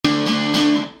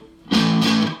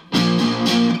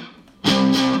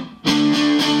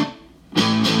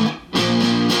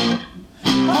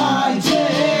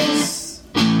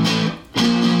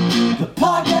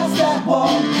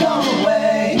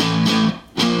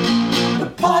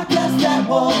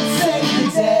won't save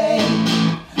the day.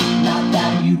 Not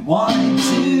that you wanted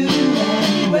to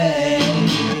anyway.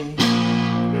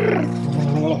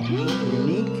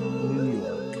 Unique New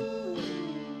York.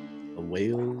 A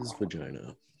whale's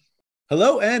vagina.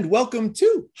 Hello and welcome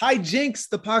to Hijinks,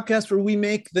 the podcast where we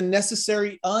make the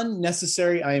necessary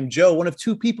unnecessary. I am Joe, one of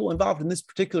two people involved in this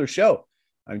particular show.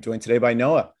 I'm joined today by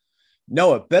Noah.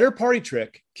 Noah, better party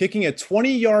trick, kicking a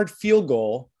 20-yard field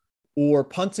goal or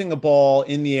punting a ball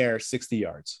in the air 60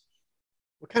 yards?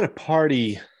 What kind of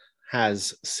party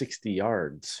has 60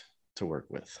 yards to work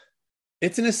with?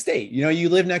 It's an estate. You know, you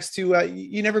live next to,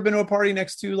 you never been to a party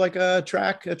next to like a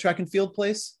track and field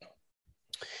place?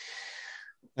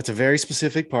 That's a very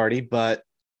specific party, but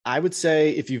I would say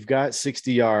if you've got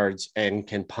 60 yards and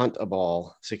can punt a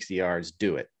ball 60 yards,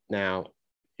 do it. Now,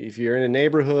 if you're in a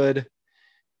neighborhood,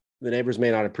 the neighbors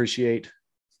may not appreciate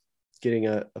getting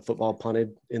a football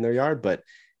punted in their yard, but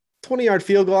 20-yard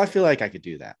field goal, I feel like I could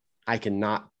do that. I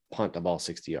cannot punt a ball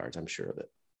 60 yards. I'm sure of it.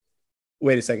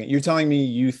 Wait a second. You're telling me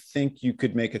you think you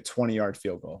could make a 20-yard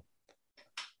field goal?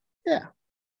 Yeah.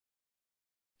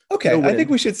 Okay. I think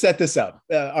we should set this up.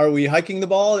 Are we hiking the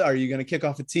ball? Are you going to kick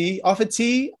off a tee? Off a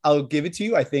tee, I'll give it to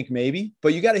you. I think maybe,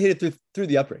 but you got to hit it through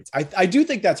the uprights. I do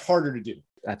think that's harder to do.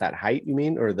 At that height, you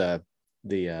mean, or the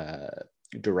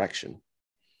direction?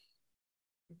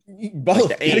 Both.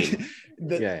 Like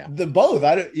the aim. The both.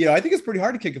 I think it's pretty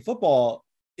hard to kick a football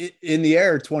in the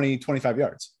air 20, 25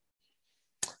 yards.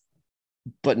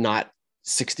 But not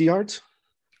 60 yards?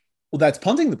 Well, that's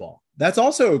punting the ball. That's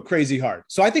also crazy hard.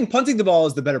 So I think punting the ball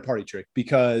is the better party trick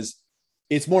because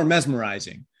it's more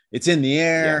mesmerizing. It's in the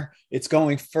air. Yeah. It's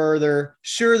going further.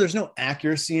 Sure, there's no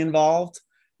accuracy involved.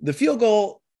 The field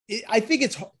goal, I think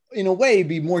it's in a way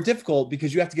be more difficult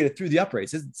because you have to get it through the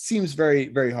uprights. It seems very,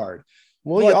 very hard.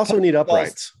 Well, you also need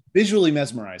uprights. Visually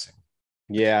mesmerizing.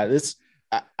 Yeah,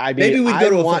 I mean, maybe we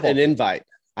go to a want an invite.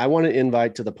 I want an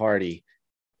invite to the party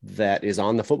that is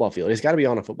on the football field. It's got to be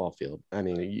on a football field. I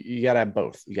mean, you got to have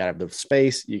both. You got to have the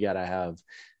space. You got to have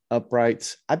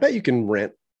uprights. I bet you can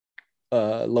rent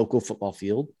a local football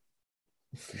field.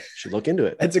 Should look into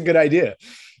it. That's a good idea.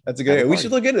 We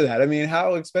should look into that. I mean,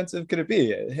 how expensive could it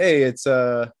be? Hey, it's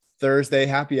a Thursday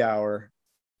happy hour.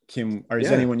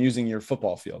 Is anyone using your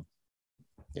football field?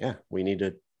 Yeah, we need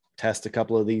to test a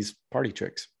couple of these party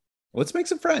tricks. Let's make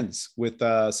some friends with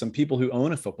some people who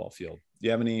own a football field. Do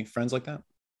you have any friends like that?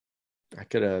 I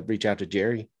could reach out to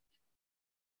Jerry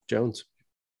Jones.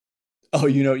 Oh,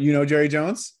 you know Jerry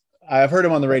Jones? I've heard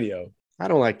him on the radio. I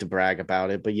don't like to brag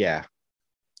about it, but yeah,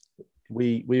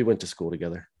 we went to school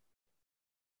together.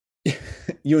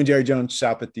 You and Jerry Jones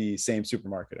shop at the same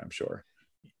supermarket, I'm sure.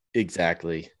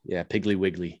 Exactly. Yeah, Piggly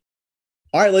Wiggly.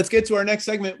 All right, let's get to our next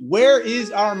segment. Where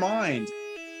is our mind?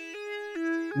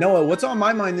 Noah, what's on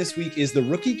my mind this week is the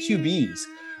rookie QBs.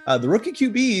 The rookie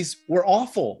QBs were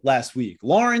awful last week.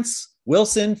 Lawrence,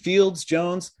 Wilson, Fields,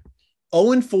 Jones,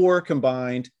 0-4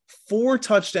 combined, 4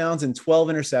 touchdowns and 12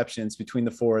 interceptions between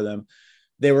the four of them.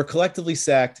 They were collectively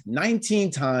sacked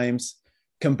 19 times,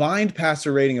 combined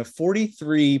passer rating of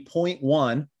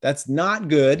 43.1. That's not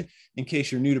good in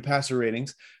case you're new to passer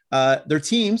ratings. Their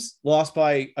teams lost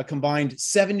by a combined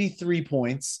 73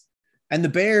 points, and the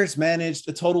Bears managed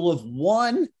a total of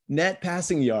 1 net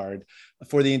passing yard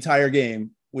for the entire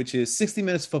game, which is 60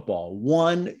 minutes football.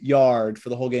 1 yard for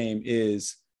the whole game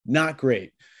is not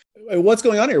great. What's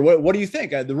going on here? What do you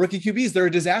think? The rookie QBs, they're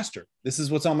a disaster. This is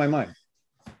what's on my mind.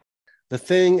 The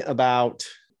thing about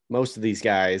most of these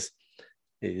guys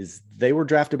is they were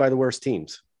drafted by the worst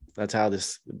teams. That's how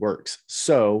this works.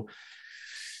 So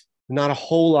not a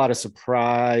whole lot of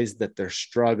surprise that they're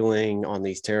struggling on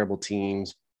these terrible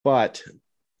teams, but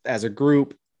as a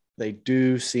group, they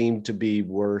do seem to be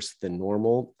worse than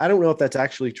normal. I don't know if that's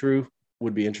actually true.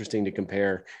 Would be interesting to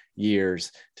compare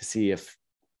years to see if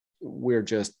we're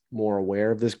just more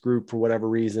aware of this group for whatever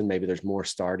reason. Maybe there's more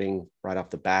starting right off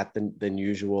the bat than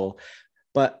usual,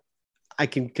 but I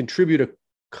can contribute a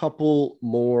couple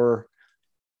more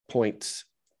points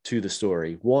to the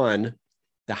story. One,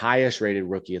 the highest rated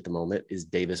rookie at the moment is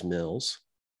Davis Mills,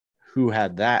 who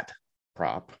had that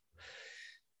prop.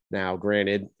 Now,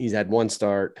 granted, he's had 1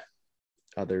 start.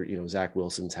 Zach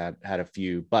Wilson's had a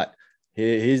few, but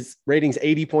his rating's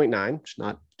 80.9, which is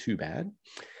not too bad.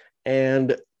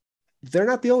 And they're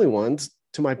not the only ones.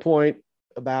 To my point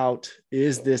about,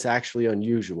 is this actually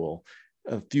unusual?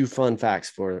 A few fun facts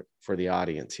for the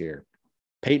audience here.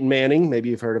 Peyton Manning, maybe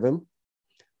you've heard of him,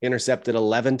 intercepted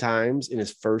 11 times in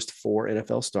his first 4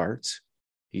 NFL starts.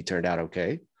 He turned out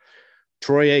okay.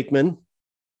 Troy Aikman,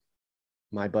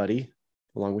 my buddy,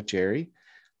 along with Jerry,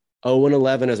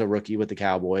 0-11 as a rookie with the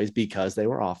Cowboys because they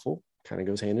were awful. kind of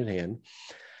goes hand in hand.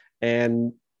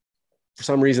 And for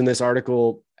some reason, this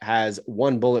article has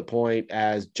one bullet point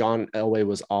as John Elway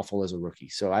was awful as a rookie.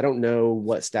 So I don't know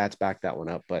what stats back that one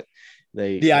up, but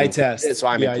the eye test. So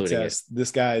I'm the including eye test.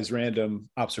 This guy's random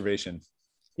observation.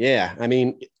 Yeah. I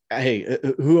mean, hey,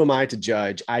 who am I to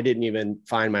judge? I didn't even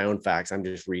find my own facts. I'm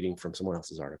just reading from someone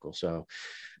else's article. So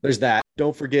there's that.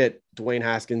 Don't forget Dwayne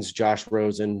Haskins, Josh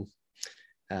Rosen,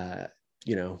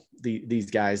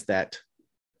 these guys that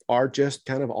are just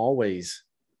kind of always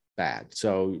bad.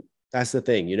 So that's the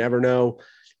thing. You never know.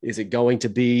 Is it going to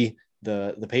be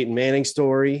the Peyton Manning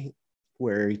story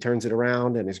where he turns it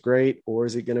around and is great? Or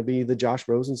is it going to be the Josh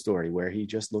Rosen story where he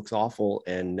just looks awful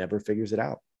and never figures it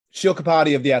out? Sheil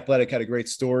Kapati of The Athletic had a great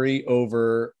story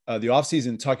over the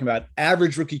offseason talking about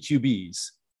average rookie QBs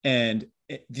and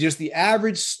just the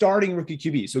average starting rookie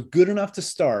QB. So good enough to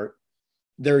start.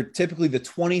 They're typically the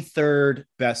 23rd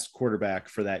best quarterback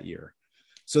for that year.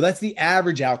 So that's the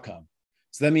average outcome.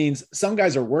 So that means some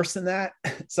guys are worse than that.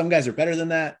 Some guys are better than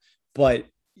that, but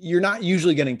you're not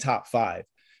usually getting top 5.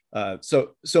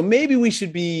 So maybe we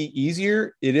should be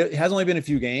easier. It has only been a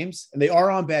few games and they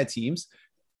are on bad teams.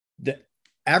 The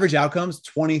average outcomes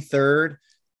 23rd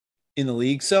in the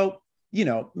league. So,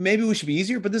 maybe we should be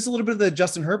easier, but this is a little bit of the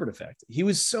Justin Herbert effect. He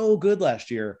was so good last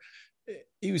year.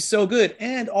 He was so good.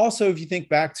 And also, if you think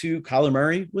back to Kyler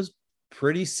Murray was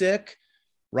pretty sick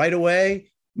right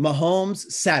away.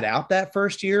 Mahomes sat out that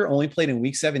first year, only played in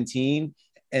week 17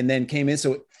 and then came in.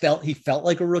 So he felt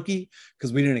like a rookie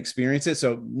because we didn't experience it.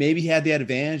 So maybe he had the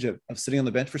advantage of sitting on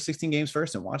the bench for 16 games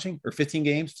first and watching, or 15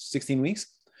 games, 16 weeks.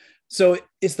 So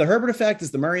it's the Herbert effect,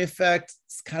 it's the Murray effect.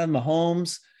 It's kind of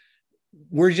Mahomes.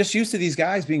 We're just used to these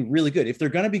guys being really good. If they're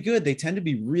going to be good, they tend to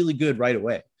be really good right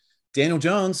away. Daniel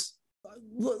Jones,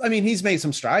 I mean, he's made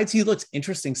some strides. He looks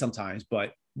interesting sometimes,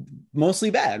 but mostly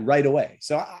bad right away.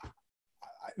 So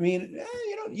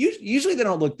usually they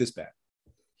don't look this bad.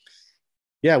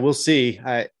 Yeah, we'll see.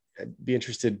 I'd be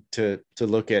interested to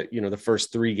look at, the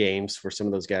first 3 games for some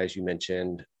of those guys you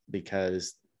mentioned,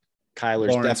 because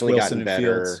Kyler's Lawrence, definitely Wilson, gotten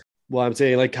better. Fields. Well, I'm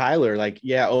saying like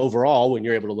Kyler, overall, when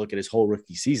you're able to look at his whole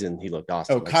rookie season, he looked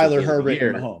awesome. Oh, Kyler, Herbert,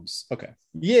 and Mahomes. Okay.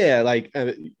 Yeah.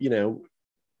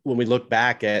 When we look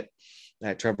back at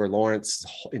Trevor Lawrence's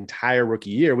entire rookie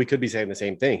year, we could be saying the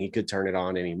same thing. He could turn it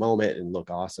on any moment and look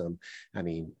awesome. I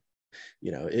mean,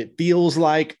 it feels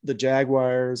like the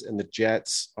Jaguars and the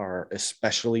Jets are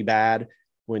especially bad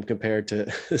when compared to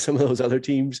some of those other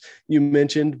teams you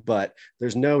mentioned, but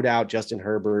there's no doubt Justin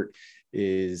Herbert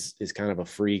is kind of a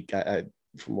freak.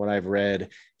 From what I've read,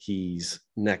 he's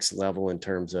next level in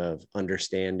terms of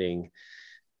understanding,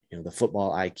 the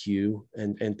football IQ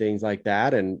and things like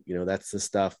that. And, that's the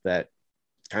stuff that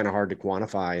kind of hard to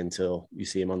quantify until you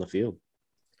see him on the field.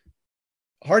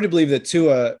 Hard to believe that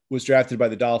Tua was drafted by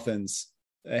the Dolphins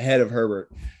ahead of Herbert.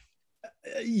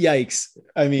 Yikes.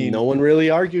 I mean, no one really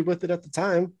argued with it at the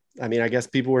time. I mean, I guess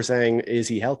people were saying, is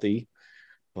he healthy?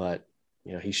 But,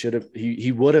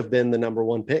 he would have been the number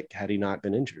 1 pick had he not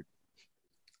been injured.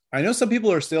 I know some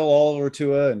people are still all over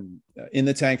Tua and in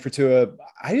the tank for Tua.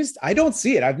 I don't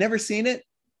see it. I've never seen it.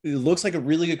 It looks like a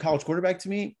really good college quarterback to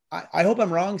me. I hope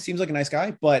I'm wrong. Seems like a nice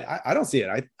guy, but I don't see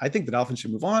it. I think the Dolphins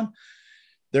should move on.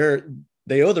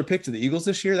 They owe their pick to the Eagles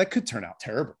this year. That could turn out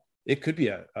terrible. It could be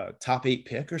a top 8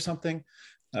 pick or something.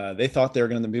 They thought they were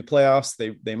going to be playoffs.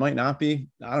 They might not be.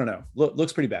 I don't know.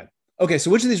 Looks pretty bad. Okay,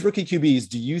 so which of these rookie QBs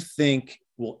do you think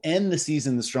will end the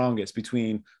season the strongest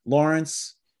between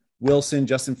Lawrence, Wilson,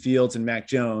 Justin Fields, and Mac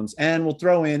Jones? And we'll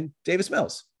throw in Davis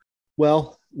Mills.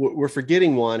 Well, we're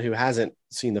forgetting one who hasn't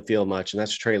seen the field much, and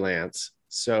that's Trey Lance.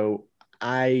 So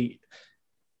I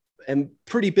am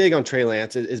pretty big on Trey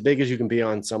Lance, as big as you can be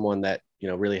on someone that,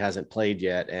 really hasn't played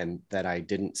yet and that I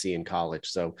didn't see in college.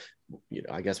 So,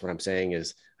 I guess what I'm saying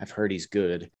is I've heard he's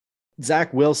good.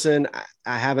 Zach Wilson,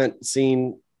 I haven't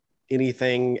seen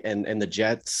anything, and the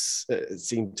Jets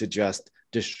seem to just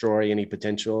destroy any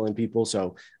potential in people.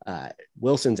 So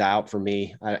Wilson's out for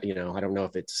me. I don't know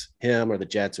if it's him or the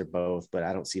Jets or both, but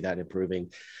I don't see that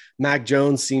improving. Mac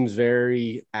Jones seems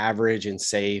very average and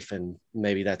safe, and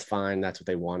maybe that's fine. That's what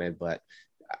they wanted, but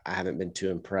I haven't been too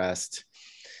impressed.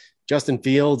 Justin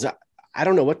Fields, I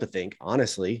don't know what to think,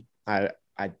 honestly. I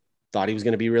thought he was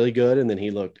going to be really good, and then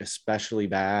he looked especially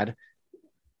bad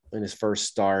in his first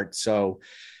start. So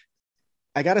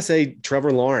I got to say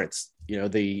Trevor Lawrence,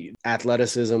 the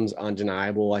athleticism's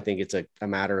undeniable. I think it's a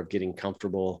matter of getting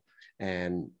comfortable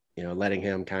and, letting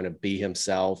him kind of be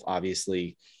himself.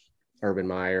 Obviously, Urban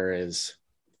Meyer is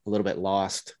a little bit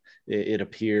lost, it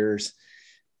appears.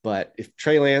 But if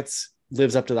Trey Lance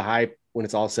lives up to the hype when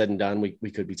it's all said and done,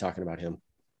 we could be talking about him.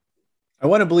 I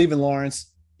want to believe in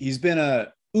Lawrence. He's been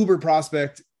a uber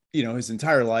prospect, his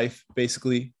entire life,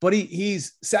 basically. But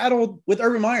he's saddled with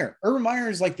Urban Meyer. Urban Meyer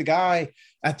is like the guy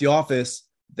at the office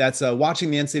that's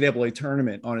watching the NCAA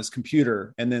tournament on his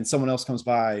computer, and then someone else comes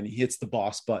by and he hits the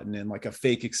boss button and like a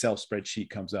fake Excel spreadsheet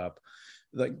comes up.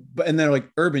 And then like,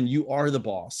 Urban, you are the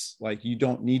boss. Like, you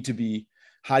don't need to be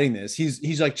hiding this.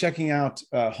 He's like checking out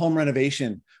home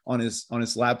renovation on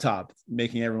his laptop,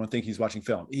 making everyone think he's watching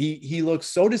film. He looks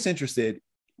so disinterested.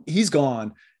 He's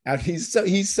gone.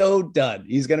 He's so done.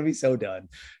 He's going to be so done.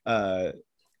 The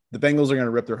Bengals are going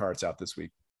to rip their hearts out this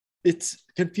week. It's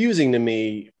confusing to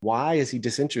me. Why is he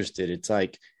disinterested? It's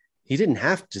like, he didn't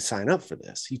have to sign up for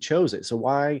this. He chose it. So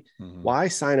why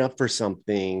sign up for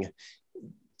something?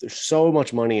 There's so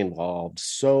much money involved,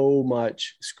 so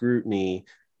much scrutiny.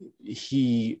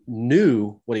 He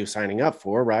knew what he was signing up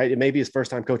for, right? It may be his first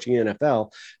time coaching in the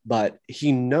NFL, but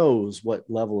he knows what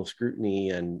level of scrutiny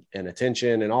and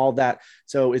attention and all that.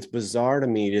 So it's bizarre to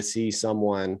me to see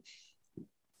someone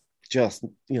just,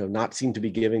 not seem to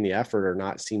be giving the effort or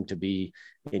not seem to be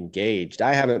engaged.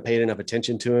 I haven't paid enough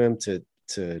attention to him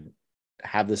to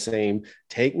have the same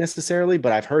take necessarily,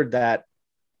 but I've heard that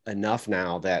enough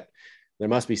now that there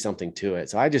must be something to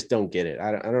it. So I just don't get it.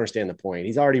 I don't understand the point.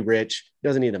 He's already rich. He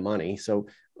doesn't need the money. So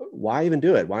why even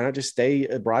do it? Why not just stay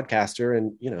a broadcaster?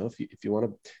 And, if you want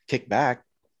to kick back,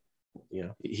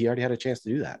 he already had a chance to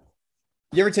do that.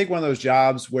 You ever take one of those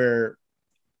jobs where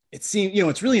it seems,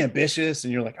 it's really ambitious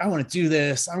and you're like, I want to do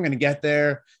this. I'm going to get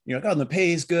there. God, the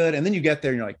pay is good. And then you get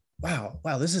there and you're like, wow,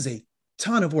 this is a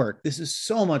ton of work. This is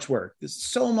so much work. This is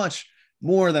so much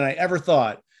more than I ever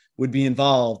thought would be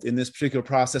involved in this particular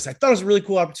process. I thought it was a really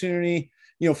cool opportunity,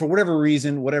 for whatever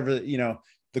reason, whatever,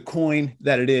 the coin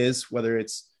that it is, whether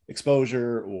it's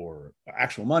exposure or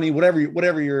actual money, whatever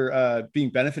you're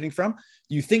benefiting from,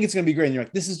 you think it's going to be great. And you're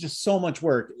like, this is just so much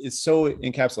work. It's so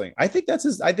encapsulating. I think that's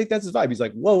his vibe. He's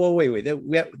like, whoa, wait.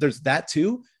 There's that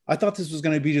too. I thought this was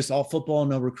going to be just all football,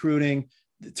 no recruiting.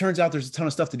 It turns out there's a ton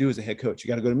of stuff to do as a head coach. You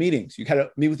got to go to meetings. You got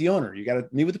to meet with the owner. You got to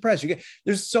meet with the press.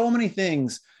 There's so many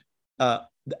things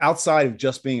outside of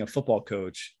just being a football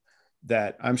coach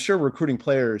that I'm sure recruiting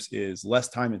players is less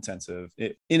time intensive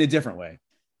in a different way.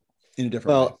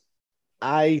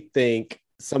 I think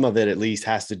some of it at least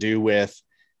has to do with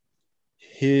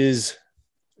his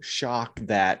shock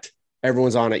that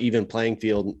everyone's on an even playing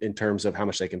field in terms of how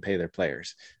much they can pay their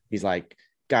players. He's like,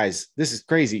 guys, this is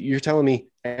crazy. You're telling me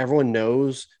everyone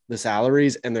knows the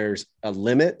salaries and there's a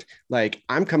limit? Like,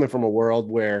 I'm coming from a world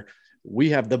where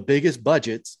we have the biggest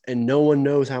budgets and no one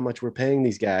knows how much we're paying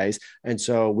these guys. And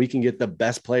so we can get the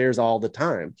best players all the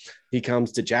time. He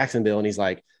comes to Jacksonville and he's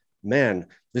like, man,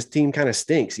 this team kind of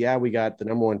stinks. Yeah, we got the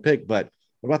number one pick, but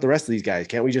what about the rest of these guys?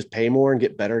 Can't we just pay more and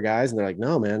get better guys? And they're like,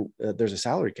 no, man, there's a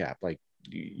salary cap. Like,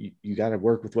 you got to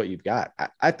work with what you've got.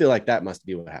 I feel like that must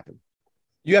be what happened.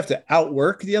 You have to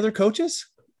outwork the other coaches?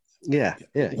 Yeah.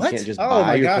 What? You can't just oh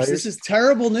my gosh, players. This is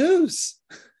terrible news.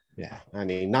 Yeah. I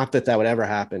mean, not that would ever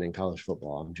happen in college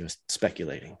football. I'm just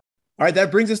speculating. All right.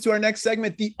 That brings us to our next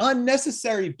segment, the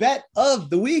unnecessary bet of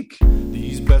the week.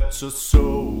 These bets are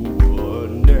so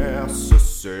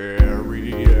unnecessary.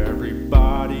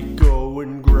 Everybody go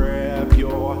and grab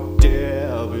your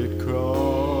debit card.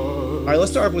 All right.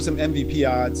 Let's start off with some MVP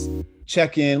odds.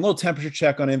 Check in, a little temperature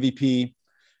check on MVP.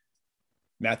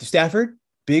 Matthew Stafford,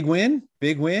 big win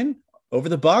over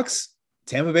the Bucs.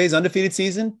 Tampa Bay's undefeated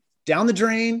season down the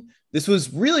drain. This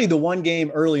was really the one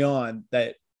game early on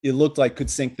that it looked like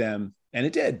could sink them, and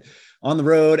it did. On the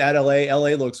road at LA.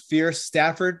 LA looks fierce.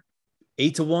 Stafford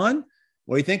 8-1.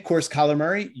 What do you think? Of course, Kyler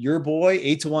Murray, your boy,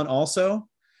 8-1 also.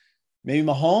 Maybe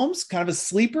Mahomes, kind of a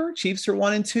sleeper. Chiefs are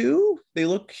 1-2. They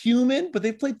look human, but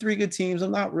they've played three good teams.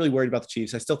 I'm not really worried about the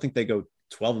Chiefs. I still think they go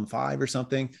 12-5 or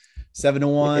something.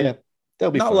 7-1. Yeah. They'll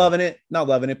be not fine.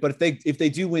 loving it. But if they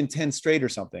do win 10 straight or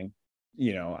something,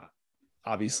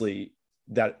 obviously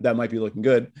that might be looking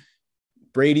good.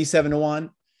 Brady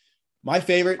 7-1. My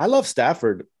favorite. I love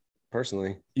Stafford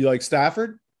personally. You like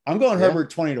Stafford? I'm going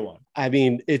Herbert 20-1. I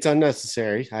mean, it's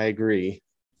unnecessary. I agree.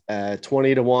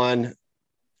 20-1.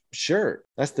 Sure.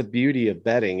 That's the beauty of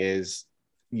betting is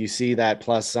you see that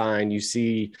plus sign, you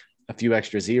see a few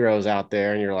extra zeros out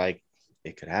there and you're like,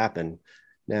 it could happen.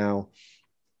 Now,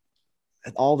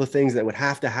 all the things that would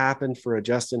have to happen for a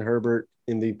Justin Herbert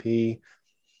MVP,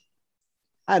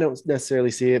 I don't necessarily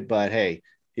see it, but hey,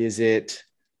 is it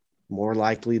more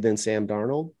likely than Sam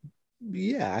Darnold?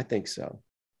 Yeah, I think so.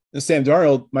 Sam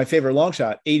Darnold, my favorite long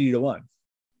shot, 80-1.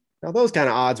 Now those kind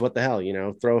of odds, what the hell,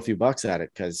 throw a few bucks at it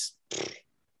because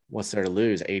what's there to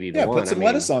lose? 80-1. Yeah, put some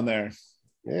lettuce on there.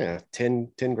 Yeah,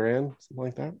 10 grand, something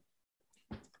like that.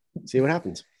 See what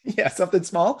happens. Yeah, something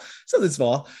small, something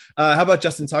small. How about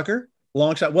Justin Tucker?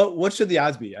 Long shot. What should the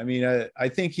odds be? I mean, I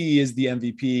think he is the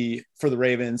MVP for the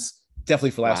Ravens,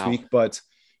 definitely for last Wow. week. But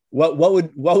what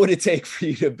would it take for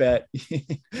you to bet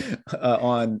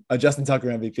on a Justin Tucker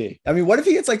MVP? I mean, what if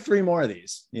he gets like 3 more of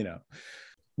these? You know,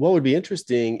 What would be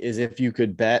interesting is if you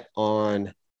could bet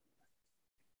on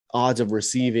odds of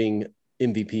receiving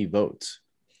MVP votes.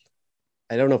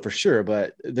 I don't know for sure,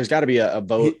 but there's got to be a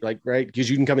vote, like, right? Because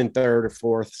you can come in third or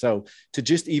fourth. So to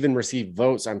just even receive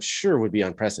votes, I'm sure would be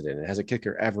unprecedented. Has a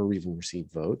kicker ever even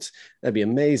received votes? That'd be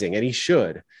amazing. And he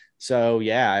should. So,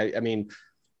 yeah, I mean,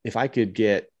 if I could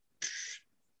get,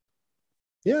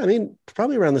 yeah, I mean,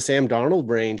 probably around the Sam Darnold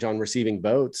range on receiving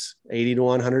votes, 80 to 1,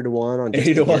 100 to 1 on just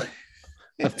 80 to 1.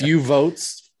 a few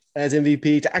votes as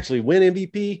MVP to actually win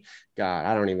MVP. God,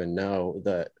 I don't even know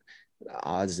the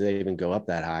odds they even go up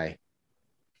that high.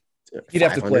 He'd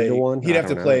have to play. He'd have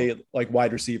to know. play like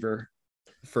wide receiver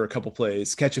for a couple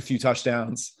plays, catch a few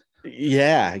touchdowns.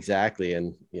 Yeah, exactly.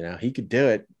 And he could do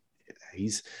it.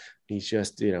 He's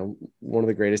just one of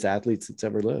the greatest athletes that's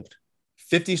ever lived.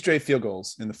 50 straight field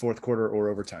goals in the fourth quarter or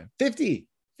overtime. 50,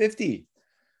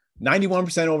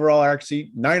 91% overall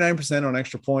accuracy, 99% on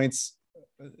extra points.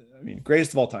 I mean,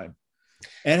 greatest of all time,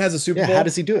 and has a Super Bowl. How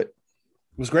does he do it?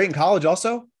 Was great in college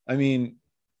also. I mean,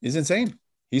 he's insane.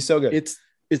 He's so good.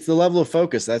 It's the level of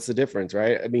focus. That's the difference,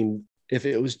 right? I mean, if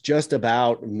it was just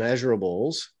about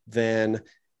measurables, then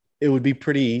it would be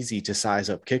pretty easy to size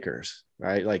up kickers,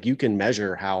 right? Like you can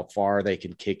measure how far they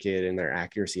can kick it and their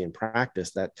accuracy in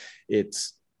practice. That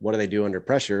it's what do they do under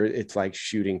pressure? It's like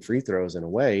shooting free throws in a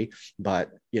way,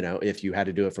 but if you had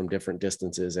to do it from different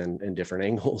distances and different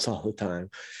angles all the time.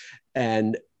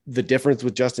 And the difference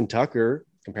with Justin Tucker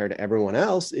compared to everyone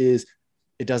else is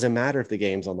it doesn't matter if the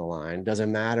game's on the line. It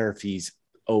doesn't matter if he's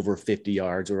over 50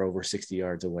 yards or over 60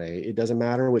 yards away. It doesn't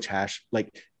matter which hash,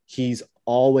 like he's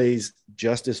always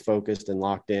just as focused and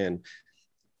locked in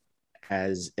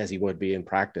as he would be in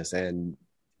practice. And,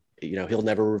 he'll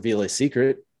never reveal his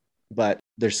secret, but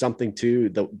there's something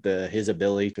to his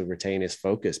ability to retain his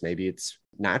focus. Maybe it's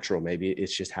natural. Maybe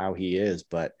it's just how he is,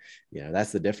 but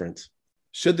that's the difference.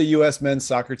 Should the U.S. men's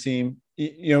soccer team,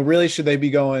 really should they be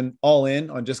going all in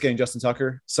on just getting Justin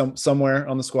Tucker somewhere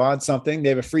on the squad? Something they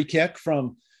have a free kick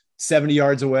from 70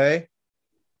 yards away,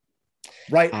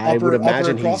 right? I would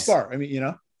imagine crossbar. I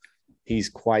mean, he's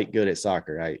quite good at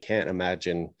soccer. I can't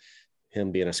imagine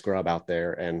him being a scrub out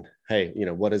there. And hey,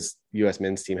 what does U.S.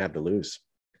 men's team have to lose?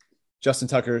 Justin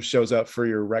Tucker shows up for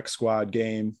your rec squad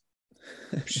game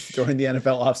during the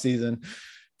NFL offseason,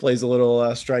 plays a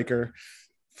little striker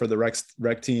for the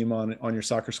rec team on your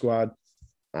soccer squad.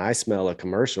 I smell a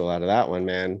commercial out of that one,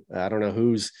 man. I don't know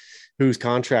who's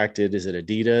contracted. Is it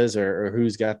Adidas or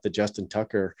who's got the Justin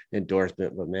Tucker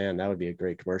endorsement? But man, that would be a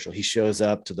great commercial. He shows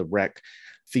up to the rec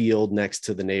field next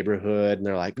to the neighborhood and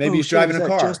they're like, maybe he's driving a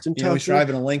car. Justin Tucker? He's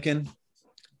driving a Lincoln.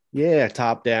 Yeah.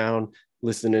 Top down,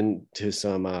 listening to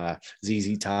some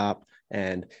ZZ Top.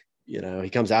 And, he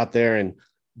comes out there and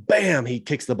bam, he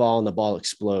kicks the ball and the ball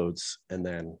explodes. And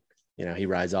then, he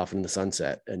rides off in the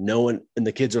sunset and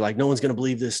the kids are like, no one's going to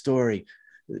believe this story.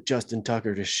 Justin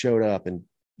Tucker just showed up and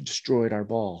destroyed our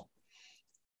ball.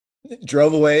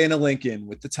 Drove away in a Lincoln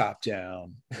with the top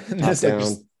down. Top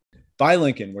down. Buy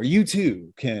Lincoln, where you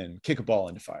too can kick a ball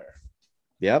into fire.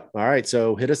 Yep. All right.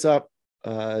 So hit us up,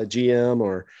 GM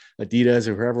or Adidas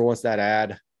or whoever wants that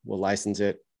ad. We'll license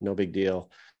it. No big deal.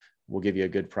 We'll give you a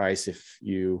good price if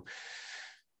you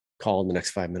call in the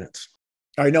next 5 minutes.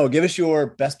 All right, Noah, give us your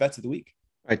best bets of the week.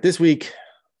 All right, this week,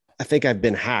 I think I've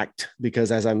been hacked because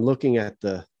as I'm looking at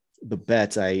the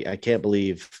bets, I can't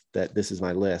believe that this is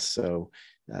my list. So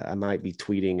I might be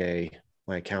tweeting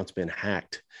my account's been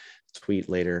hacked tweet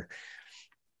later.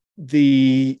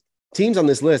 The teams on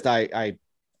this list, I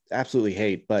absolutely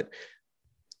hate, but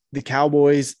the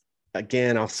Cowboys,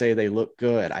 again, I'll say they look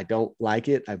good. I don't like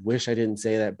it. I wish I didn't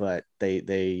say that, but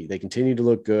they continue to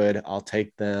look good. I'll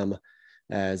take them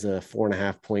as a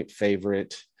 4.5 point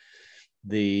favorite.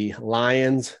 The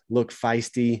Lions look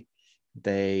feisty.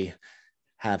 They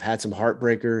have had some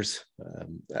heartbreakers.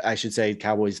 I should say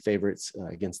Cowboys favorites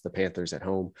against the Panthers at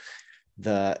home.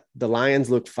 The Lions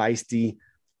look feisty.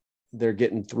 They're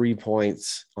getting 3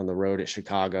 points on the road at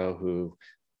Chicago, who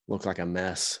look like a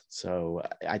mess. So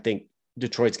I think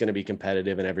Detroit's going to be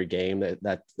competitive in every game.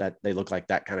 That they look like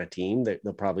that kind of team.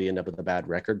 They'll probably end up with a bad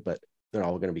record, but they're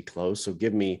all going to be close. So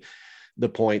give me the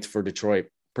points for Detroit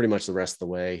pretty much the rest of the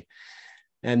way.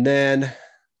 And then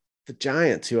the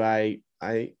Giants, who I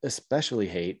especially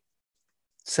hate,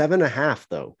 7.5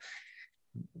 though.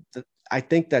 I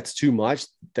think that's too much.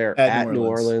 They're at New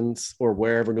Orleans or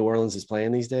wherever New Orleans is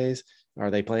playing these days.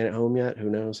 Are they playing at home yet? Who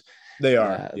knows? They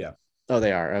are. Yeah. Oh,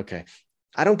 they are. Okay.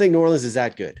 I don't think New Orleans is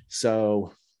that good.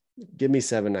 So give me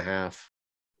 7.5.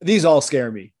 These all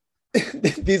scare me.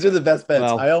 These are the best bets.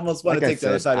 Well, I almost want like to I take the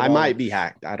other said, side. I might be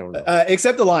hacked. I don't know.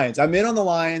 Except the Lions. I'm in on the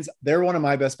Lions. They're one of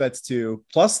my best bets too.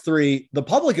 +3. The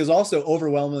public is also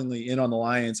overwhelmingly in on the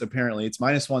Lions. Apparently, it's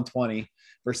 -120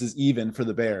 versus even for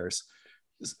the Bears.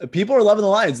 People are loving the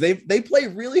Lions. They play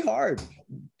really hard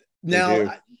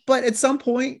now, but at some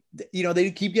point,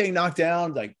 they keep getting knocked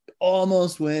down, like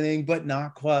almost winning, but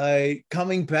not quite,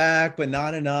 coming back, but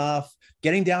not enough,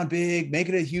 getting down big,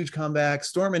 making a huge comeback,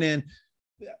 storming in.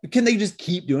 Can they just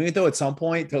keep doing it though? At some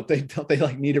point, don't they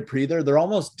like need a breather? They're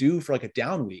almost due for like a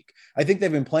down week. I think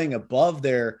they've been playing above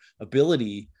their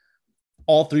ability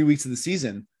all 3 weeks of the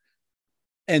season.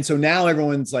 And so now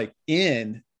everyone's like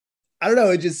in. I don't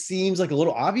know. It just seems like a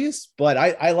little obvious, but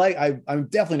I'm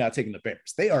definitely not taking the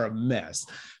Bears. They are a mess.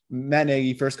 Matt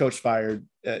Nagy, first coach fired,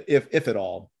 if at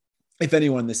all, if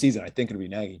anyone this season, I think it'll be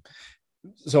Nagy.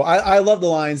 So I love the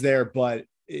Lions there, but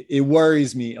it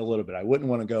worries me a little bit. I wouldn't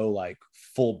want to go like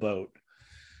full boat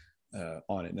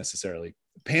on it necessarily.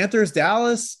 Panthers,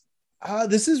 Dallas.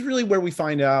 This is really where we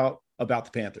find out about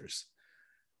the Panthers,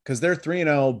 because they're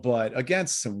 3-0, but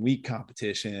against some weak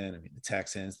competition. I mean, the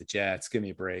Texans, the Jets, give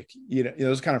me a break.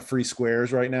 Those kind of free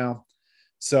squares right now.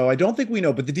 So I don't think we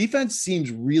know, but the defense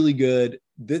seems really good.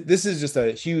 This is just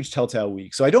a huge telltale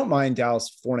week. So I don't mind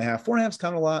Dallas 4.5. 4.5 is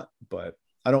kind of a lot, but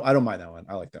I don't mind that one.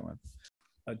 I like that one.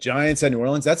 Giants at New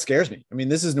Orleans. That scares me. I mean,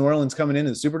 this is New Orleans coming into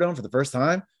the Superdome for the first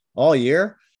time all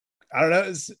year. I don't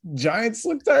know. Giants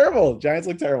look terrible.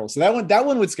 So that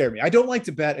one would scare me. I don't like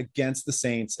to bet against the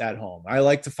Saints at home. I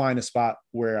like to find a spot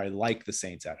where I like the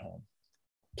Saints at home.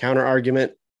 Counter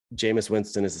argument: Jameis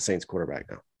Winston is the Saints quarterback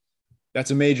now.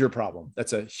 That's a major problem.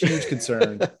 That's a huge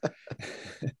concern.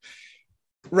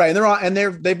 Right. And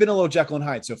they've been a little Jekyll and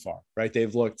Hyde so far, right?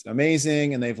 They've looked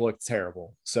amazing and they've looked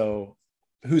terrible. So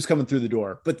who's coming through the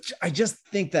door? But I just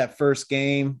think that first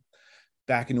game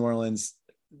back in New Orleans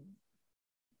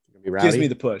gives me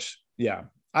the push. Yeah.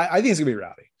 I think it's gonna be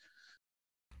rowdy.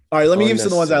 All right. Let me give you some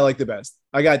of the ones I like the best.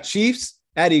 I got Chiefs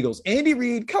at Eagles. Andy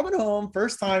Reid coming home.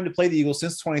 First time to play the Eagles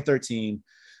since 2013.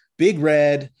 Big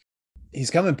Red. He's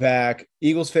coming back.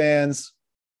 Eagles fans,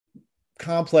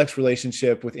 complex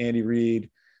relationship with Andy Reid.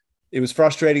 It was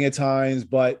frustrating at times,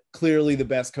 but clearly the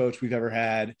best coach we've ever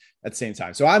had at the same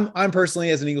time. So I'm personally,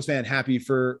 as an Eagles fan, happy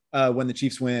for when the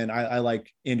Chiefs win. I like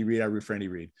Andy Reid. I root for Andy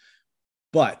Reid.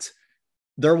 But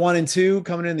they're 1-2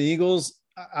 coming in the Eagles.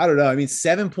 I don't know. I mean,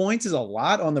 7 points is a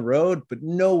lot on the road, but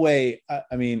no way.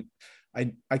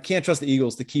 I can't trust the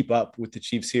Eagles to keep up with the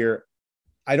Chiefs here.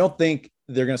 I don't think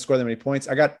they're going to score that many points.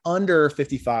 I got under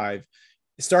 55.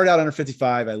 It started out under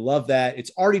 55. I love that.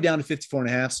 It's already down to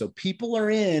 54.5. So people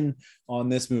are in on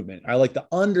this movement. I like the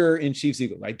under in Chiefs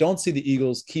Eagles. I don't see the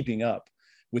Eagles keeping up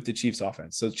with the Chiefs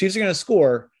offense. So the Chiefs are going to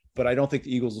score, but I don't think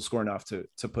the Eagles will score enough to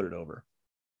put it over.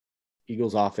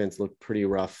 Eagles offense looked pretty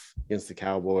rough against the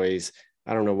Cowboys.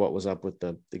 I don't know what was up with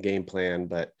the game plan,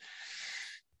 but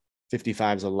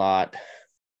 55 is a lot.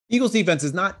 Eagles defense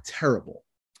is not terrible.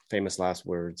 Famous last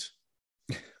words.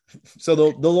 So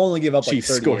they'll only give up Chiefs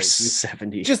like 38. score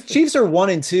 70. Just Chiefs are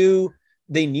 1-2.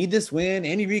 They need this win.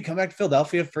 Andy Reid come back to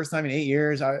Philadelphia first time in 8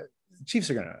 years. Chiefs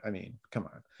are gonna. I mean, come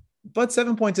on. But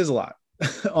 7 points is a lot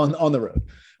on the road.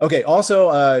 Okay.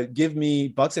 Also, give me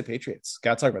Bucks at Patriots.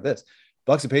 Got to talk about this.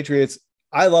 Bucks at Patriots.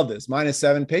 I love this.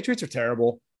 -7. Patriots are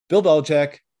terrible. Bill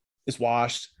Belichick is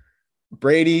washed.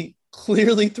 Brady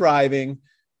clearly thriving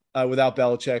without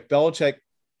Belichick. Belichick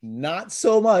not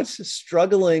so much,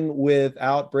 struggling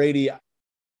without Brady.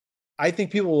 I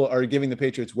think people are giving the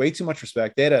Patriots way too much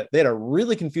respect. They had a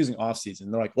really confusing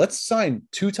offseason. They're like, let's sign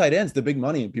 2 tight ends, the big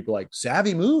money. And people are like,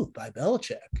 savvy move by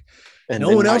Belichick. And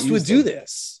no one else would do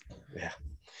this. Yeah.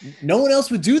 No one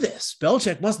else would do this.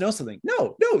 Belichick must know something.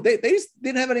 No, they just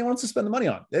didn't have anyone else to spend the money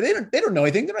on. They don't know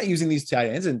anything. They're not using these tight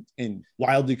ends in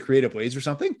wildly creative ways or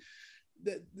something.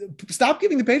 Stop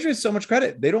giving the Patriots so much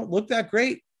credit. They don't look that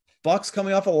great. Bucks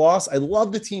coming off a loss. I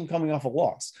love the team coming off a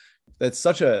loss. That's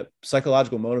such a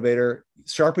psychological motivator.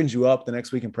 Sharpens you up the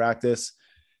next week in practice.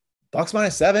 Bucks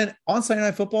 -7 on Sunday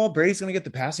Night Football. Brady's going to get the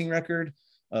passing record,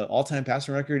 all-time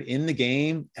passing record in the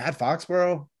game at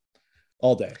Foxborough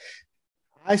all day.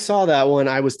 I saw that one.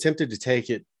 I was tempted to take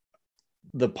it.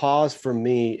 The pause for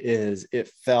me is it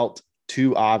felt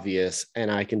too obvious,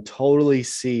 and I can totally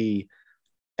see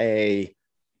a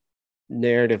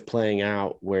narrative playing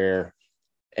out where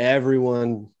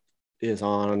everyone is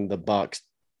on the Bucks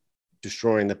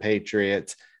destroying the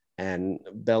Patriots, and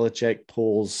Belichick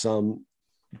pulls some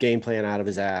game plan out of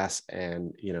his ass.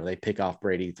 And, they pick off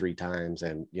Brady 3 times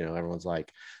and, everyone's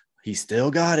like, he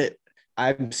still got it.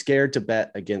 I'm scared to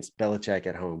bet against Belichick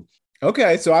at home.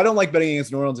 Okay, so I don't like betting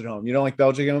against New Orleans at home. You don't like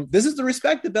Belichick at home? This is the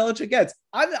respect that Belichick gets.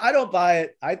 I don't buy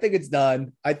it. I think it's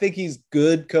done. I think he's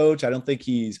good coach. I don't think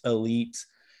he's elite.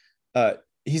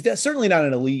 He's certainly not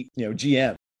an elite,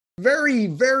 GM. Very,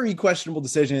 very questionable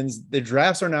decisions. The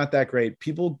drafts are not that great.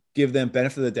 People give them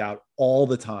benefit of the doubt all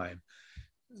the time.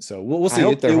 So we'll see.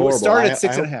 It will start at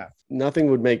 6.5.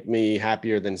 Nothing would make me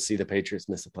happier than to see the Patriots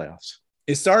miss the playoffs.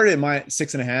 It started at my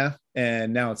 6.5,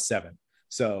 and now it's 7.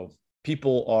 So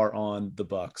people are on the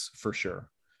Bucks for sure.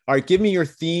 All right, give me your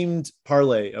themed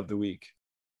parlay of the week.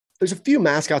 There's a few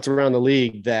mascots around the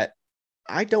league that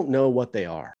I don't know what they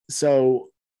are. So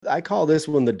I call this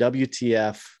one the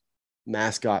WTF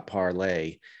mascot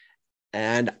parlay.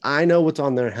 And I know what's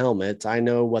on their helmets. I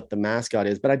know what the mascot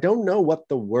is, but I don't know what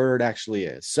the word actually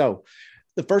is. So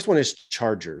the first one is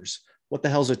Chargers. What the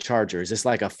hell's a charger? Is this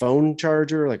like a phone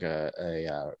charger, like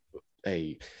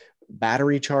a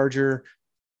battery charger,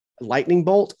 lightning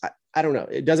bolt? I don't know.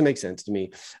 It doesn't make sense to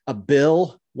me. A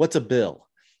bill. What's a bill?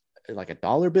 Like a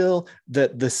dollar bill?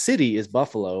 The city is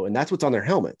Buffalo, and that's what's on their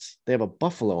helmets. They have a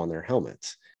buffalo on their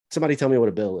helmets. Somebody tell me what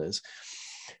a bill is.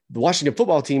 The Washington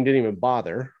football team didn't even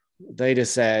bother. They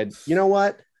just said, you know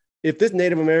what? If this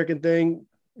Native American thing,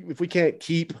 if we can't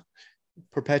keep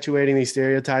perpetuating these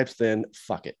stereotypes, then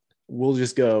fuck it. We'll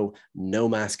just go no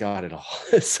mascot at all.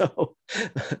 So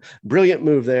brilliant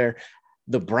move there.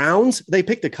 The Browns, they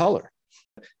picked a color.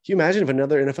 Can you imagine if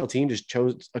another NFL team just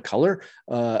chose a color?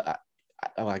 I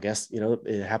guess,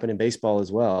 it happened in baseball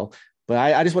as well. But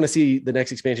I just want to see the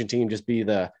next expansion team just be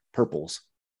the purples.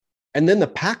 And then the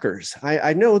Packers.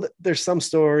 I know that there's some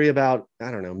story about,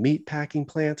 I don't know, meat packing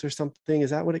plants or something.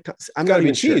 Is that what it comes? I'm not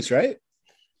even cheese, sure. Right?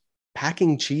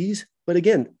 Packing cheese. But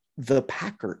again, the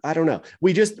Packer. I don't know.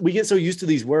 We get so used to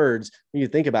these words when you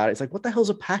think about it. It's like, what the hell's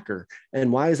a Packer?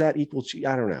 And why is that equal cheese?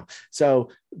 I don't know. So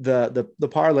the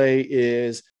parlay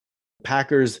is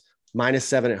Packers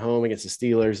 -7 at home against the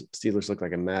Steelers. Steelers look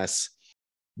like a mess.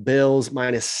 Bills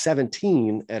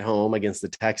 -17 at home against the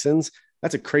Texans.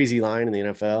 That's a crazy line in the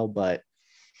NFL, but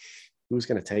who's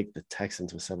going to take the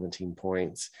Texans with 17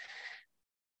 points?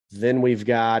 Then we've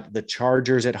got the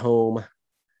Chargers at home,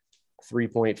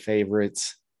 3-point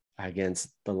favorites against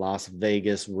the Las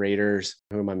Vegas Raiders.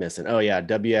 Who am I missing? Oh, yeah,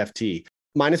 WFT.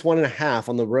 -1.5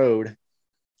 on the road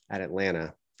at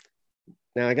Atlanta.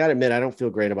 Now, I got to admit, I don't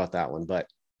feel great about that one, but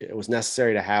it was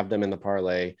necessary to have them in the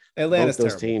parlay. Atlanta's both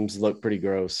those terrible. Teams look pretty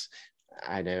gross.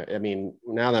 I know. I mean,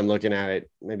 now that I'm looking at it,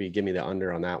 maybe give me the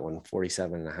under on that one,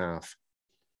 47.5.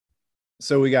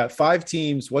 So we got 5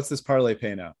 teams. What's this parlay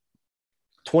paying out?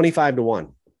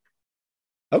 25-1.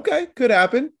 Okay, could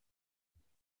happen.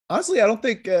 Honestly, I don't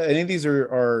think any of these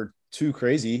are too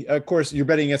crazy. Of course, you're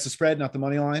betting against the spread, not the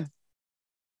money line.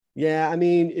 Yeah, I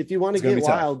mean, if you want to get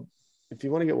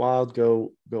wild,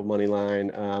 go money line.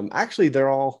 Actually, they're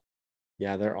all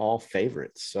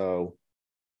favorites. So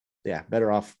yeah,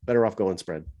 better off going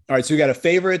spread. All right, so we got a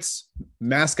favorites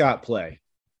mascot play.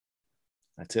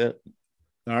 That's it.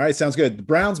 All right, sounds good. The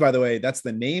Browns, by the way, that's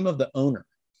the name of the owner.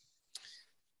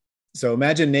 So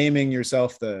imagine naming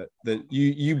yourself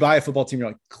you buy a football team, you're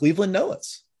like Cleveland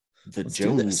Noahs. The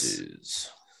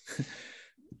Joneses.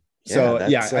 So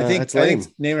I think it's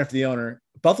named after the owner.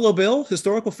 Buffalo Bill,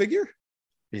 historical figure.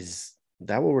 Is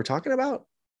that what we're talking about?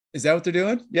 Is that what they're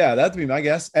doing? Yeah, that'd be my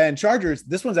guess. And Chargers,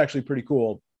 this one's actually pretty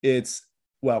cool. It's,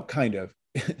 well, kind of.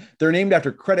 They're named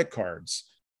after credit cards.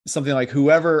 Something like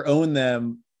whoever owned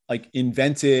them, like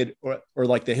invented, or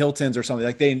like the Hiltons or something.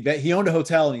 Like he owned a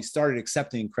hotel and he started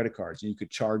accepting credit cards, and you could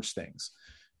charge things.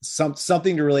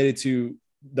 Something related to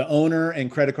the owner and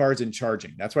credit cards and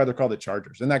charging. That's why they're called the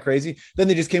Chargers. Isn't that crazy? Then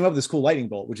they just came up with this cool lightning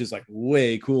bolt, which is like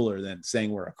way cooler than saying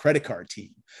we're a credit card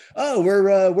team. Oh,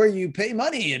 we're where you pay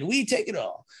money and we take it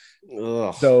all.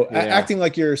 Ugh, so acting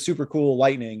like you're super cool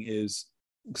lightning is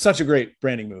such a great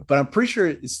branding move, but I'm pretty sure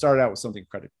it started out with something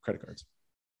credit cards.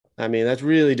 I mean, that's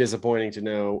really disappointing to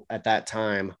know at that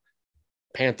time.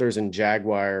 Panthers and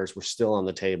Jaguars were still on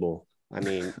the table. I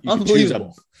mean, you could choose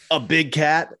a big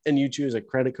cat and you choose a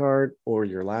credit card or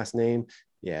your last name.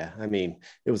 Yeah, I mean,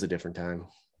 it was a different time.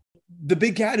 The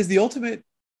big cat is the ultimate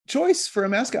choice for a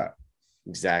mascot.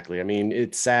 Exactly. I mean,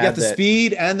 it's sad. You got the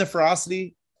speed and the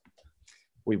ferocity.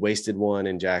 We wasted one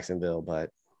in Jacksonville,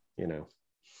 but,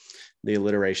 the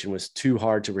alliteration was too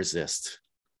hard to resist.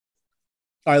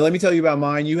 All right, let me tell you about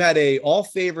mine. You had a all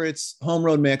favorites home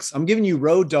road mix. I'm giving you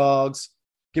road dogs.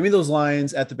 Give me those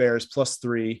Lions at the Bears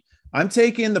 +3. I'm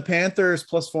taking the Panthers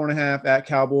 +4.5 at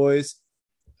Cowboys.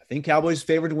 think Cowboys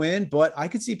favored to win, but I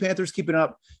could see Panthers keeping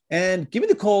up. And give me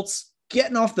the Colts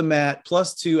getting off the mat,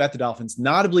 +2 at the Dolphins.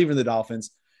 Not a believer in the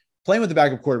Dolphins. Playing with the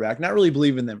backup quarterback, not really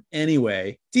believing in them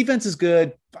anyway. Defense is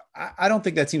good, but I don't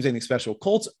think that seems anything special.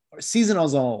 Colts season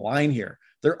is on the line here.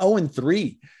 They're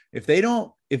 0-3. If they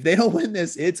don't win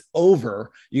this, it's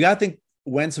over. You got to think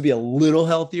Wentz will be a little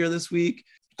healthier this week.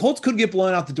 Colts could get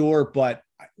blown out the door, but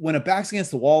when a back's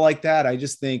against the wall like that, I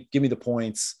just think give me the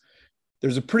points.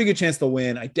 There's a pretty good chance they'll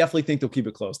win. I definitely think they'll keep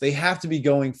it close. They have to be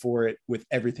going for it with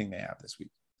everything they have this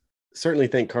week. Certainly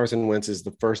think Carson Wentz is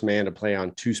the first man to play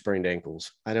on 2 sprained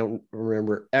ankles. I don't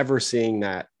remember ever seeing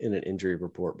that in an injury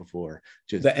report before.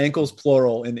 Just the ankles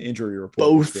plural in the injury report.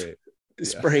 Both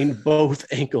sprained both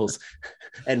ankles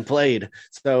and played.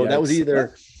 So that was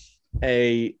either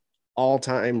a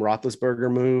all-time Roethlisberger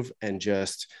move and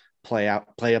just play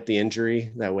up the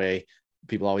injury. That way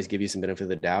people always give you some benefit of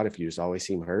the doubt if you just always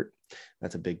seem hurt.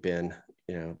 That's a Big Ben,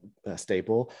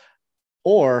 staple.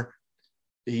 Or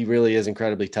he really is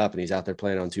incredibly tough and he's out there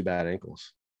playing on 2 bad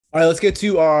ankles. All right, let's get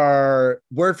to our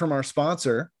word from our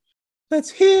sponsor. Let's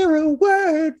hear a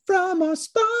word from our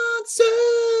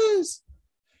sponsors.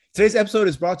 Today's episode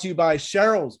is brought to you by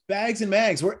Cheryl's Bags and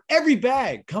Mags, where every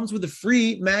bag comes with a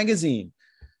free magazine.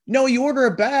 You order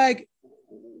a bag,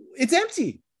 it's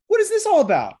empty. What is this all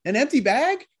about? An empty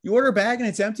bag? You order a bag and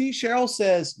it's empty? Cheryl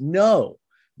says, no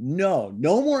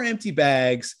more empty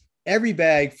bags. Every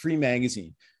bag, free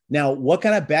magazine. Now, what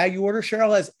kind of bag you order?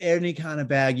 Cheryl has any kind of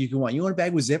bag you can want. You want a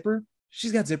bag with zipper?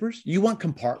 She's got zippers. You want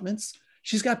compartments?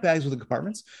 She's got bags with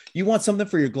compartments. You want something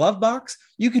for your glove box?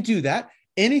 You could do that.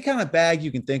 Any kind of bag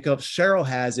you can think of, Cheryl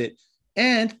has it.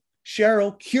 And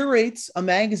Cheryl curates a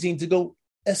magazine to go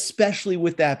especially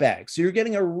with that bag. So you're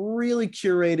getting a really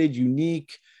curated,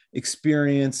 unique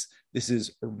experience. This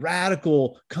is a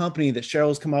radical company that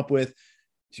Cheryl's come up with.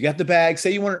 So you got the bag.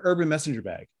 Say you want an Urban Messenger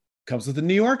bag. Comes with a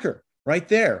New Yorker right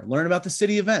there. Learn about the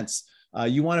city events.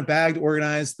 You want a bag to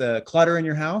organize the clutter in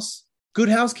your house? Good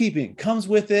Housekeeping comes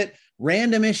with it.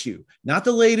 Random issue. Not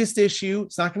the latest issue.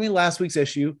 It's not going to be last week's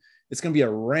issue. It's going to be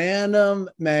a random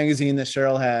magazine that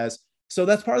Cheryl has. So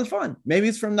that's part of the fun. Maybe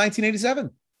it's from 1987.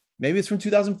 Maybe it's from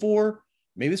 2004.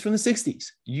 Maybe it's from the 60s.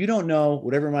 You don't know,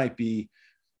 whatever it might be.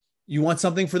 You want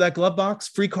something for that glove box?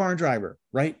 Free car and driver,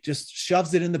 right? Just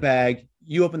shoves it in the bag.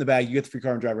 You open the bag, you get the free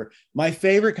car and driver. My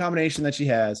favorite combination that she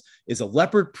has is a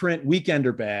leopard print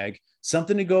weekender bag,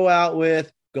 something to go out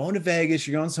with, going to Vegas,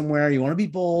 you're going somewhere, you want to be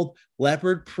bold,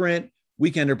 leopard print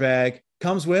weekender bag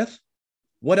comes with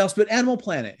what else but Animal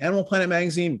Planet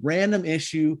magazine, random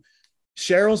issue.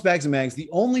 Cheryl's Bags and Mags, the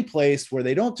only place where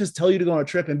they don't just tell you to go on a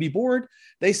trip and be bored.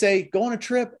 They say, go on a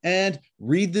trip and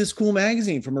read this cool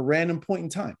magazine from a random point in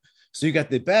time. So you got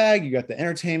the bag, you got the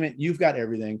entertainment, you've got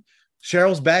everything.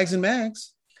 Cheryl's Bags and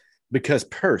Mags. Because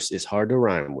purse is hard to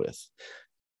rhyme with.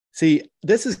 See,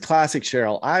 this is classic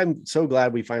Cheryl. I'm so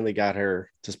glad we finally got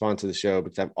her to sponsor the show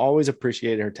because I've always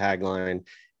appreciated her tagline.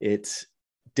 It's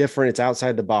different. It's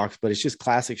outside the box, but it's just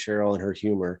classic Cheryl and her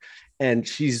humor. And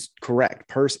she's correct.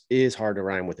 Purse is hard to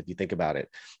rhyme with if you think about it.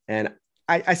 And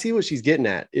I see what she's getting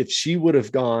at. If she would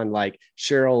have gone like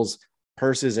Cheryl's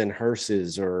Purses and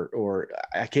Hearses, or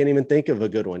I can't even think of a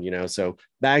good one, So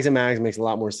Bags and Mags makes a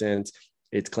lot more sense.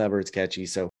 It's clever. It's catchy.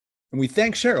 So, and we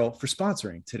thank Cheryl for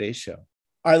sponsoring today's show.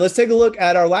 All right, let's take a look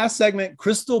at our last segment,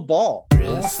 Crystal Ball.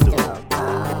 Crystal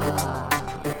ball.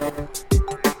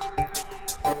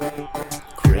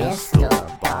 Crystal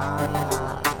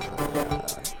ball.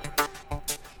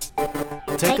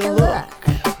 Take a look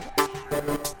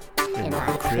in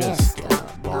my crystal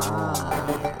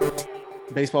ball.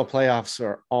 Baseball playoffs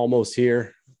are almost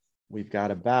here. We've got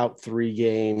about 3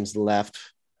 games left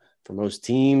for most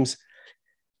teams.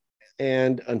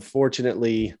 And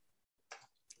unfortunately,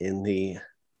 in the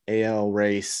AL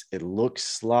race, it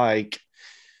looks like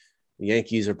the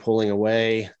Yankees are pulling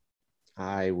away.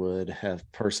 I would have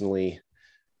personally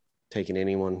taken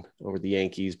anyone over the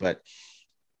Yankees, but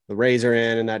the Rays are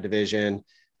in that division.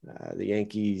 The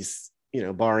Yankees,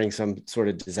 barring some sort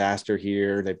of disaster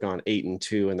here, they've gone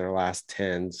 8-2 in their last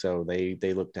 10. So they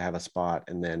look to have a spot.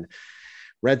 And then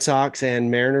Red Sox and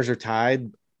Mariners are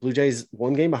tied. Blue Jays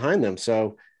 1 game behind them.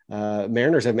 So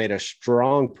Mariners have made a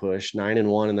strong push,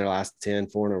 9-1 in their last 10,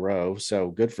 4 in a row. So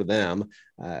good for them.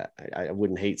 I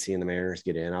wouldn't hate seeing the Mariners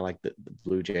get in. I like the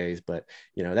Blue Jays, but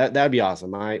that'd be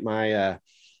awesome. My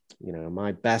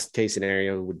best case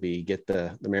scenario would be get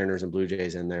the Mariners and Blue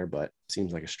Jays in there, but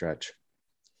seems like a stretch.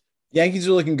 Yankees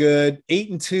are looking good,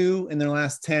 8-2 in their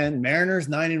last 10. Mariners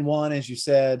 9-1, as you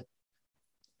said.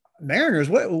 Mariners,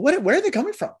 where are they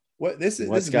coming from? This is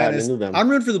into them? I'm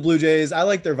rooting for the Blue Jays. I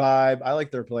like their vibe. I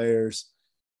like their players.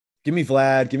 Give me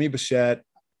Vlad. Give me Bichette.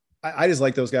 I just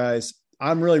like those guys.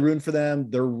 I'm really rooting for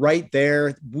them. They're right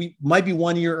there. We might be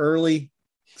 1 year early.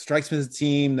 Strikes me as a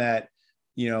team that,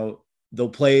 they'll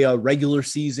play a regular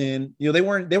season. They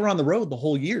were on the road the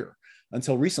whole year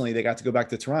until recently. They got to go back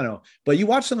to Toronto. But you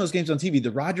watch some of those games on TV.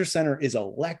 The Rogers Center is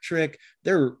electric.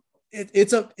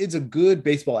 It's a good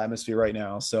baseball atmosphere right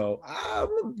now. So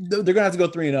they're going to have to go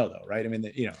 3-0 though, right? I mean,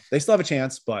 they still have a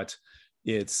chance, but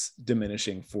it's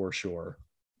diminishing for sure.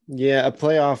 Yeah, a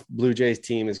playoff Blue Jays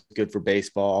team is good for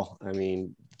baseball. I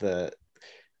mean,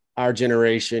 our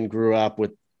generation grew up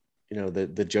with,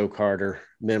 the Joe Carter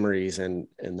memories, and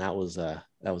that was a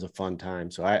fun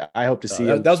time. So I hope to see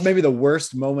that was maybe the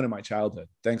worst moment of my childhood.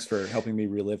 Thanks for helping me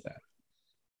relive that.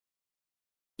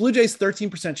 Blue Jays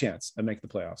 13% chance of making the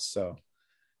playoffs. So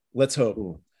let's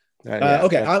hope.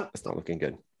 Okay, that's not looking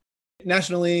good.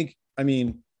 National League. I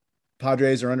mean,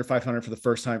 Padres are under 500 for the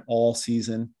first time all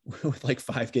season with like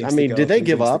 5 games. I mean, to go, did they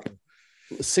give up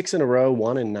 6 in a row,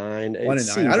 1-9?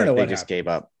 1-9. I don't know what they just gave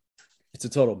up. It's a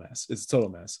total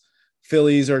mess.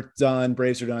 Phillies are done.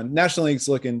 Braves are done. National League's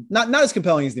looking not as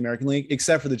compelling as the American League,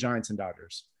 except for the Giants and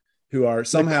Dodgers, who are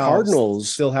somehow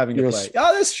Cardinals still having to play.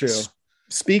 Oh, that's true.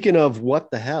 Speaking of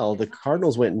what the hell, the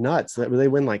Cardinals went nuts. They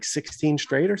win like 16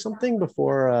 straight or something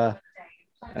before.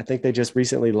 I think they just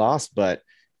recently lost, but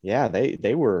yeah,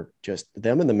 they were just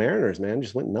them and the Mariners, man,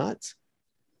 just went nuts.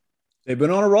 They've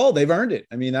been on a roll. They've earned it.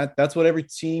 I mean, that's what every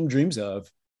team dreams of.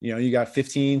 You got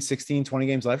 15, 16, 20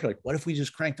 games left. You're like, what if we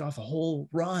just cranked off a whole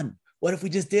run? What if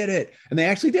we just did it? And they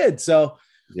actually did. So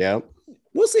yeah,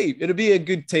 we'll see. It'll be a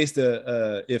good taste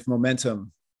if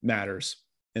momentum matters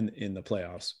in the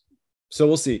playoffs. So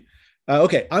we'll see.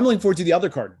 Okay, I'm looking forward to the other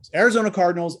Cardinals. Arizona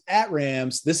Cardinals at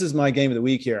Rams. This is my game of the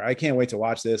week here. I can't wait to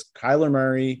watch this. Kyler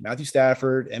Murray, Matthew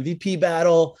Stafford, MVP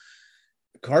battle.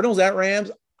 Cardinals at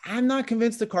Rams. I'm not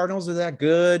convinced the Cardinals are that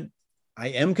good. I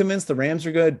am convinced the Rams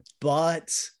are good,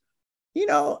 but,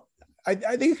 I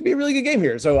think it could be a really good game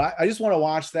here. So I just want to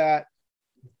watch that.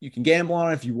 You can gamble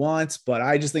on it if you want, but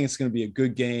I just think it's going to be a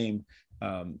good game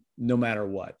no matter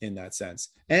what in that sense.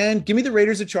 And give me the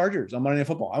Raiders at Chargers on Monday Night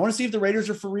Football. I want to see if the Raiders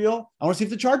are for real. I want to see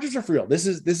if the Chargers are for real. This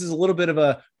is a little bit of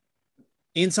a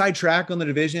inside track on the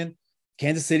division.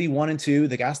 Kansas City 1-2.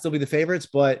 They got to still be the favorites,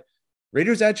 but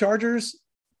Raiders at Chargers,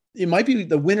 it might be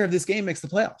the winner of this game makes the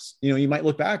playoffs. You might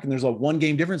look back and there's a 1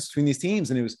 game difference between these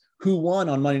teams, and it was who won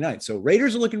on Monday night. So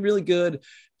Raiders are looking really good.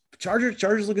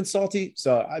 Chargers looking salty.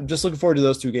 So I'm just looking forward to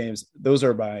those 2 games. Those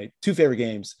are my 2 favorite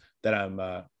games that I'm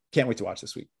can't wait to watch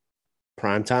this week.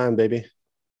 Prime time, baby.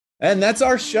 And that's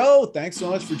our show. Thanks so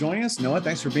much for joining us. Noah,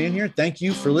 thanks for being here. Thank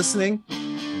you for listening.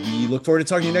 We look forward to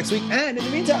talking to you next week. And in the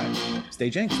meantime, stay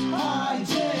jinxed.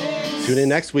 Tune in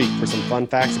next week for some fun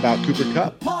facts about Cooper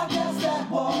Kupp.